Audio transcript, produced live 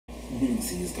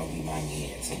See, it's gonna be my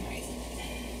man tonight.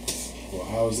 Well,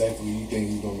 how exactly do you think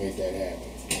he's gonna make that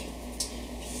happen?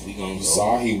 We gonna You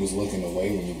saw he was looking away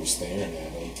when you were staring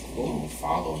at him. We gonna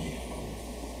follow him,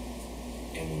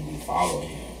 and when we follow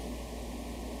him,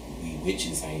 we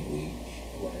witches, ain't we?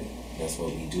 Right. That's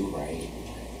what we do, right?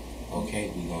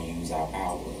 Okay, we gonna use our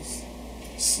powers.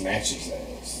 Snatch his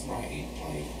ass. Right,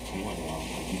 like, come on now.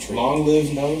 Like, you tripping. Long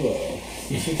live no love.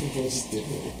 What's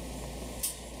different?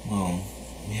 Well,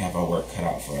 we have our work cut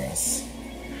out for us.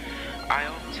 I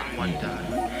often wonder,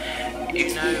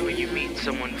 you know, when you meet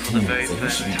someone for the very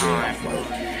first time,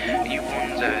 you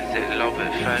wonder, is it love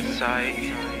at first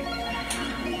sight?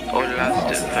 Or lust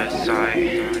at first sight?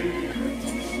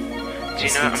 Do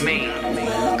you know what I mean?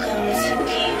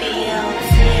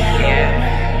 Yeah.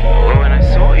 Well, when I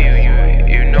saw you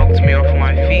knocked me off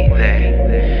my feet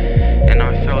there. And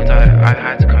I felt I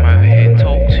had to come over here and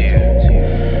talk to you.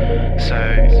 So,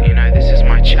 you know, this is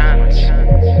my chance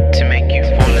to make you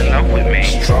fall in love with me.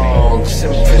 Strong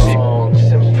Symphony.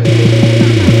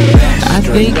 I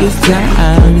think it's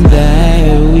time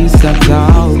that we stop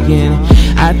talking.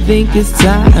 I think it's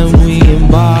time we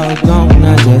embark on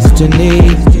our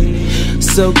destiny.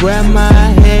 So grab my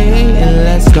hand and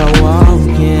let's start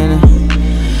walking.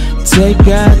 Take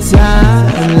our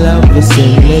time, love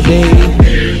vicinity.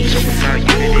 Talk about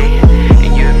unity,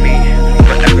 and you and me,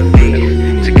 forever be.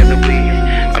 Together we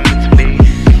are meant to be.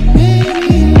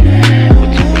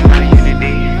 We'll talk about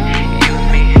unity, you and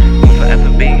me,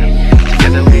 forever be.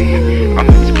 Together we are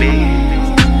meant to be.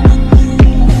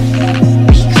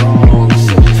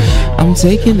 I'm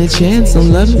taking a chance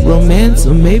on loving romance,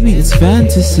 or maybe it's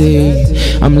fantasy.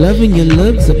 I'm loving your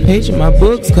looks, a page in my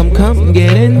books. Come and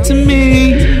get into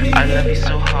me. I love you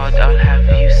so hard, I'll have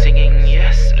you singing,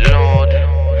 yes, Lord.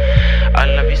 I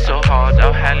love you so hard,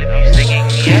 I'll have you singing,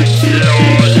 yes,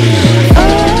 Lord.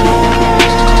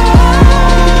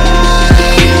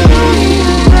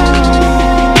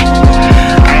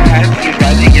 I'll have you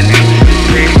rising in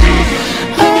ecstasy.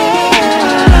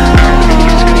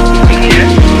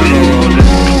 Yes, Lord.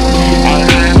 I'll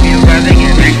have you rising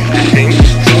in ecstasy.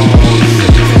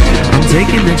 I'm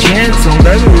taking a chance on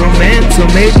loving romance, or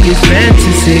maybe it's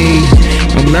fantasy.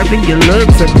 I'm loving your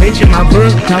looks, a page in my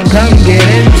book. Come get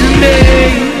into me.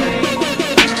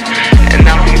 And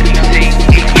I'll have you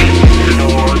singing, yes,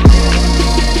 Lord.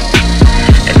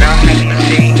 And I'll have you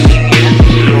singing, yes,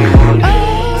 Lord.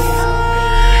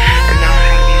 And I'll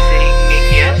have you singing,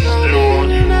 yes, Lord.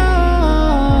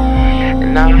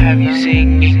 And I'll have you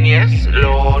singing, yes,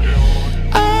 Lord.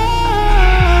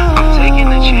 I'm taking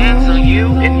a chance on you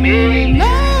and me. You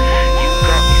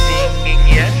got me singing,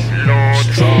 yes, Lord.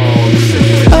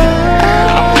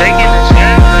 I'm taking a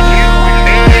chance on you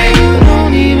and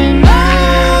me.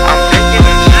 I'm taking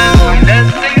a chance on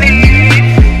destiny.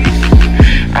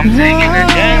 I'm taking a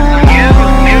chance on you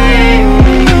and me.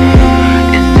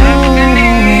 It's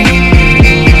destiny.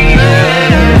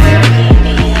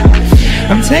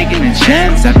 I'm taking a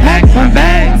chance, I pack my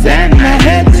bags and I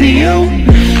head to you.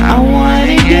 I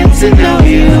wanna get to know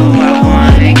you, I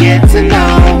wanna get to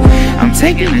know. I'm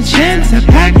taking a chance, I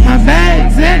pack my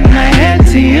bags and I head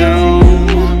to you.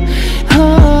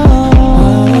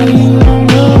 Oh, you don't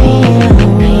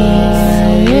know,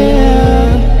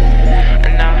 yeah.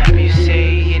 And I'll have you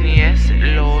saying yes,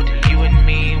 Lord. You and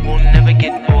me will never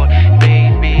get bored,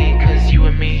 baby. Cause you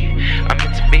and me are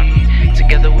meant to be.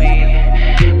 Together we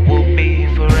will be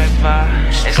forever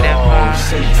and ever.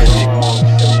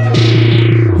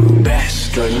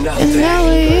 Best or And nothing. now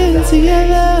we're in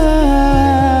together.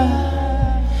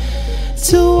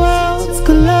 Two worlds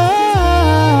collide.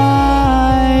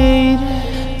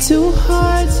 Two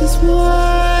hearts is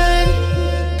one.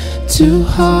 Two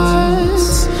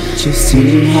hearts, just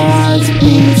two hearts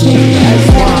beating as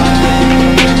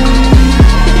one.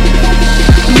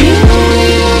 You know,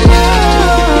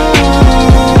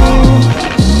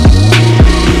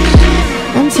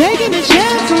 I'm taking a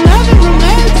chance on loving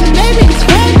romance, and maybe it's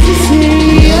fantasy.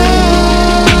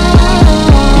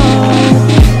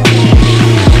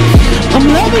 I'm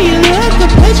loving your look, the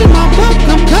page in my book.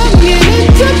 Come get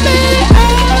into me.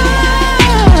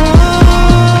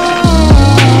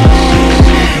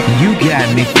 You got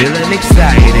me feeling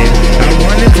excited. I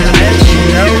wanted to let you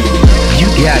know you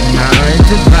got my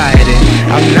undivided.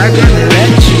 I'm not gonna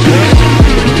let you go.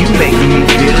 You make me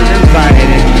feel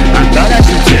invited. I thought I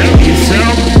should tell you so.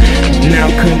 Now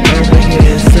come over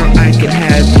here so I can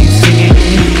have you singing.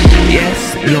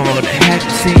 Yes, Lord, have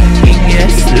you singing.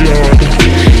 Yes, Lord.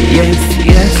 Yes,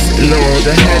 yes, Lord,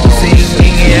 I have you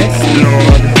singing. Yes,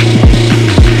 Lord.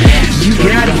 You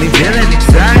got me feeling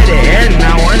excited, and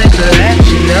I wanted to let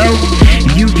you know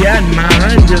you got my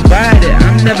undivided.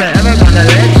 I'm never ever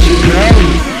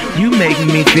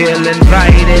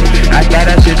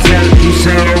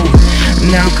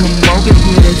come over